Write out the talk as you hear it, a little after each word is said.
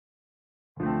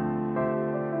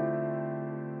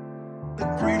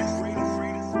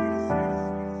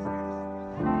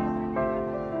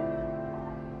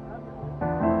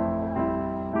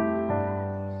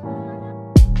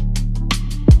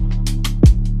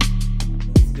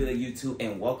good YouTube,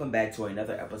 and welcome back to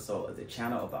another episode of the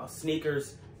channel about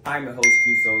sneakers. I'm your host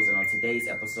Qsos, and on today's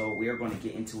episode we are going to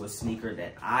get into a sneaker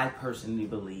that I personally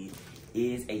believe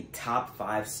is a top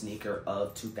 5 sneaker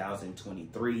of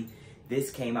 2023.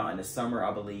 This came out in the summer,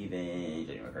 I believe in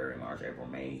January, February, March, April,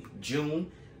 May,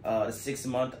 June, the 6th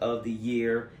month of the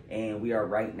year, and we are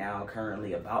right now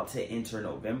currently about to enter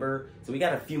November. So we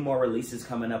got a few more releases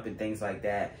coming up and things like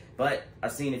that, but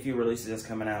I've seen a few releases that's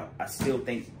coming out. I still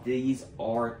think these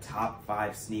are top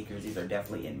 5 sneakers. These are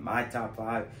definitely in my top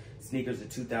 5 sneakers of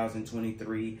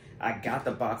 2023. I got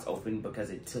the box open because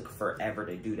it took forever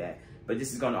to do that. But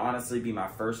this is going to honestly be my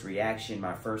first reaction,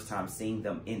 my first time seeing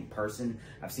them in person.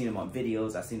 I've seen them on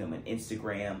videos. I've seen them on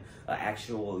Instagram,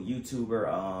 actual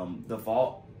YouTuber, The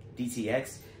Vault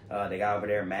DTX, the guy over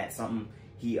there, Matt something.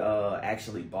 He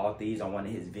actually bought these on one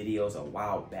of his videos a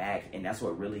while back, and that's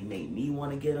what really made me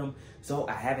want to get them. So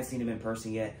I haven't seen them in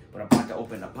person yet, but I'm about to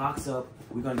open the box up.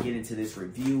 We're going to get into this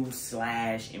review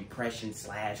slash impression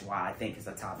slash why I think it's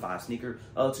a top 5 sneaker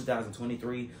of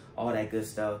 2023, all that good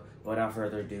stuff. But without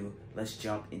further ado, let's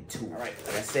jump into it. All right,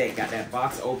 like I said, got that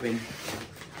box open.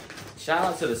 Shout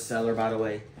out to the seller, by the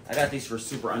way. I got these for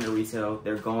super under retail.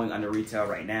 They're going under retail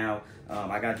right now.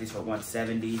 I got these for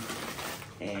 $170.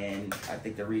 And I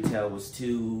think the retail was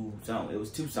 $2 something. It was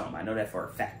 $2 something. I know that for a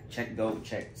fact. Check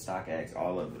StockX,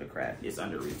 all over the crap. It's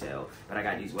under retail, but I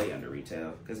got these way under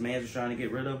retail because man's was trying to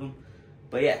get rid of them.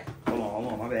 But yeah, hold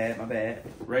on, my bad.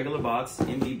 Regular box,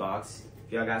 MD box.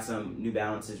 If y'all got some New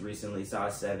Balances recently,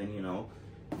 size 7, you know,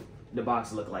 the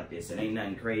box look like this. It ain't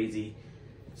nothing crazy.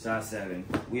 Size 7.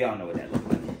 We all know what that look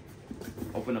like.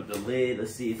 Open up the lid.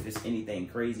 Let's see if there's anything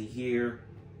crazy here.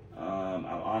 I'm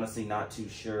honestly not too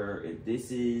sure if this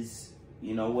is,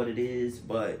 you know, what it is,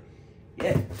 but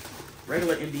yeah,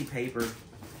 regular MD paper.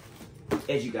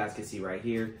 As you guys can see right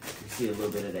here, you can see a little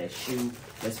bit of that shoe.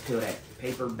 Let's peel that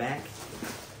paper back,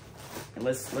 and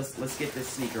let's get this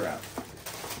sneaker out.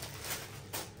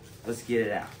 Let's get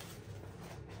it out.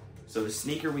 So the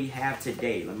sneaker we have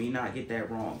today, let me not get that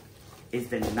wrong, is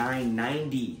the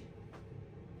 990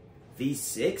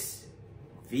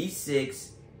 V6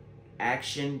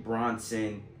 Action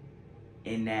Bronson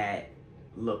in that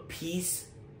Lapis,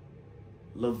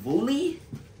 Lazuli,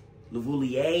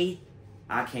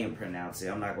 I can't pronounce it.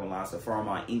 I'm not gonna lie. So for all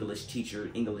my English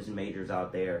majors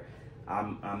out there,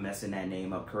 I'm messing that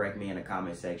name up. Correct me in the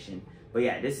comment section. But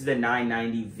yeah, this is the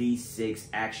 990 V6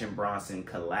 Action Bronson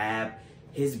collab.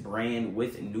 His brand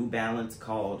with New Balance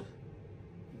called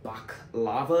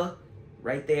Baklava,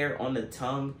 right there on the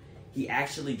tongue. He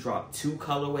actually dropped 2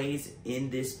 colorways in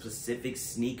this specific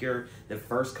sneaker. The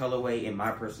first colorway, in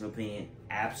my personal opinion,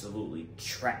 absolutely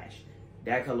trash.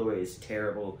 That colorway is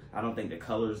terrible. I don't think the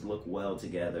colors look well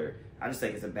together. I just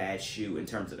think it's a bad shoe in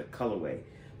terms of the colorway.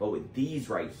 But with these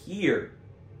right here,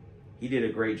 he did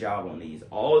a great job on these.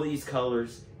 All of these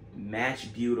colors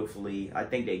match beautifully. I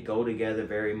think they go together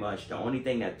very much. The only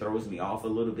thing that throws me off a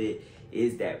little bit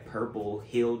is that purple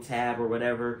heel tab or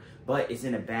whatever, but it's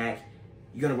in the back.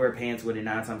 You're going to wear pants with it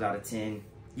 9 times out of 10.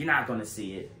 You're not going to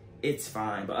see it. It's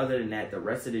fine. But other than that, the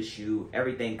rest of the shoe,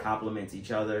 everything complements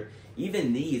each other.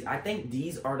 Even these, I think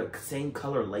these are the same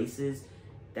color laces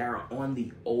that are on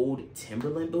the old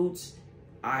Timberland boots.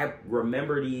 I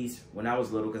remember these when I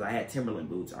was little because I had Timberland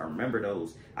boots. I remember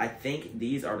those. I think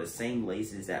these are the same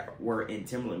laces that were in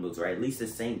Timberland boots, or at least the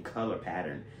same color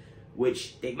pattern,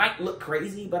 which they might look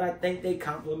crazy, but I think they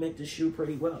complement the shoe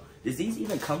pretty well. Does these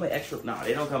even come with extra? No,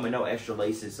 they don't come with no extra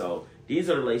laces. So these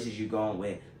are the laces you're going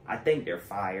with. I think they're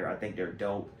fire. I think they're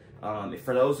dope.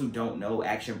 For those who don't know,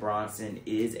 Action Bronson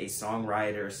is a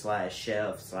songwriter slash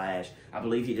chef slash, I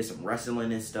believe he did some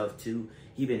wrestling and stuff too.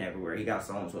 He been everywhere. He got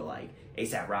songs with like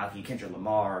A$AP Rocky, Kendrick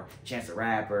Lamar, Chance the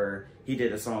Rapper. He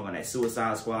did a song on that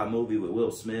Suicide Squad movie with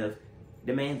Will Smith.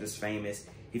 The man's is famous.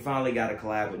 He finally got a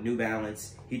collab with New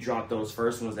Balance. He dropped those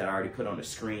first ones that I already put on the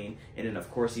screen. And then,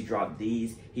 of course, he dropped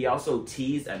these. He also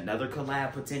teased another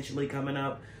collab potentially coming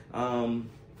up.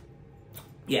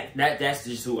 Yeah, that's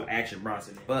just who Action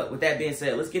Bronson is. But with that being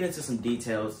said, let's get into some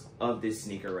details of this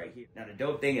sneaker right here. Now, the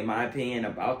dope thing, in my opinion,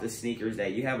 about the sneaker is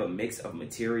that you have a mix of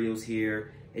materials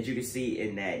here. As you can see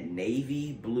in that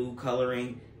navy blue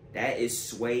coloring, that is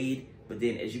suede. But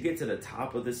then as you get to the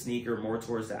top of the sneaker, more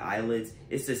towards the eyelids,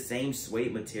 it's the same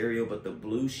suede material, but the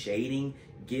blue shading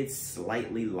gets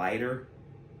slightly lighter.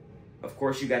 Of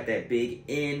course, you got that big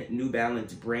N New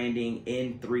Balance branding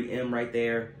in 3M right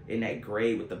there in that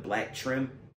gray with the black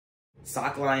trim.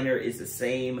 Sock liner is the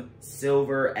same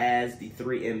silver as the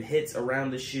 3M hits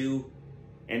around the shoe.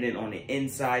 And then on the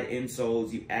inside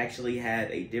insoles, you actually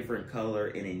have a different color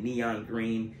in a neon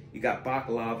green. You got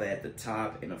baklava at the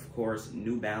top, and of course,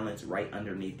 New Balance right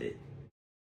underneath it.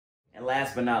 And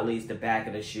last but not least, the back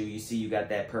of the shoe, you see you got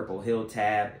that purple heel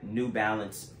tab, New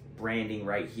Balance branding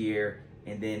right here,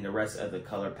 and then the rest of the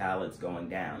color palettes going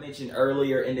down. I mentioned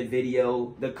earlier in the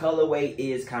video, the colorway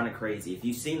is kind of crazy. If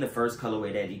you've seen the first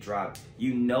colorway that he dropped,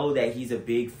 you know that he's a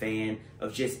big fan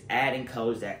of just adding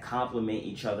colors that complement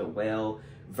each other well,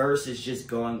 versus just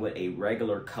going with a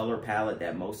regular color palette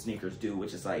that most sneakers do,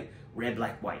 which is like red,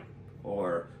 black, white,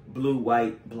 or blue,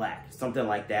 white, black, something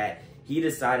like that. He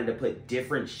decided to put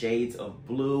different shades of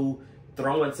blue,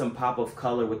 throw in some pop of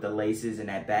color with the laces and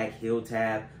that back heel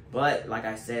tab. But like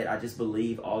I said, I just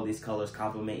believe all these colors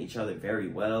complement each other very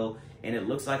well, and it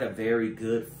looks like a very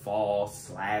good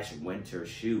fall/winter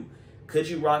shoe. Could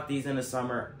you rock these in the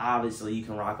summer? Obviously, you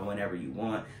can rock them whenever you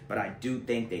want, but I do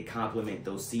think they complement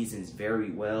those seasons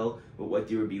very well with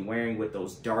what you would be wearing with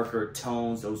those darker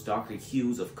tones, those darker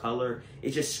hues of color. It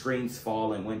just screams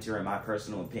fall and winter in my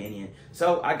personal opinion.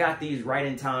 So I got these right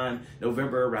in time.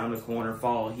 November around the corner,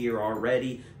 fall here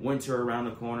already, winter around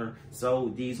the corner.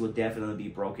 So these will definitely be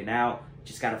broken out.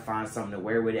 Just got to find something to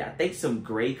wear with it. I think some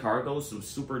gray cargos, some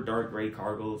super dark gray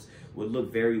cargos would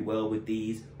look very well with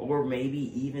these, or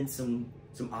maybe even some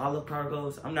olive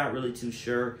cargos. I'm not really too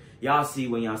sure. Y'all see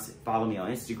when y'all follow me on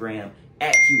Instagram,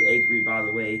 at qacree, by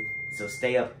the way. So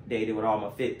stay updated with all my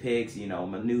fit pics, you know,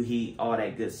 my new heat, all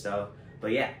that good stuff.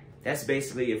 But yeah, that's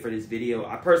basically it for this video.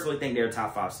 I personally think they're a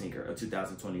top 5 sneaker of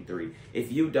 2023.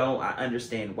 If you don't, I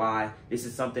understand why. This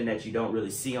is something that you don't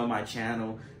really see on my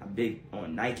channel. I'm big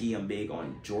on Nike, I'm big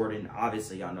on Jordan.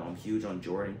 Obviously, y'all know I'm huge on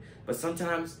Jordan. But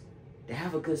sometimes, to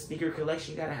have a good sneaker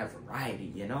collection, you gotta have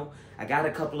variety, you know? I got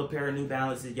a couple of pair of New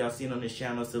Balances y'all seen on this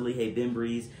channel, Salihé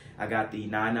Bimbris. I got the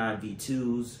 99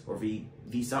 V2s, or V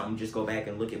something, just go back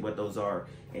and look at what those are.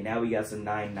 And now we got some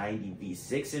 990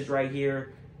 V6s right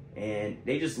here. And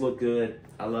they just look good.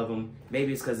 I love them.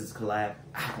 Maybe it's because it's a collab.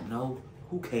 I don't know.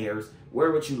 Who cares?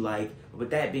 Wear what you like. But with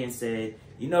that being said,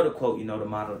 you know the quote, you know the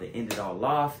motto to end it all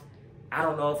off. I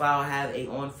don't know if I'll have a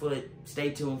on foot.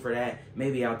 Stay tuned for that.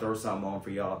 Maybe I'll throw something on for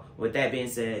y'all. With that being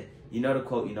said, you know the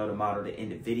quote, you know the motto to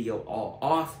end the video all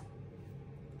off.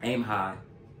 Aim high.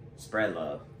 Spread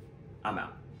love. I'm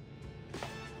out.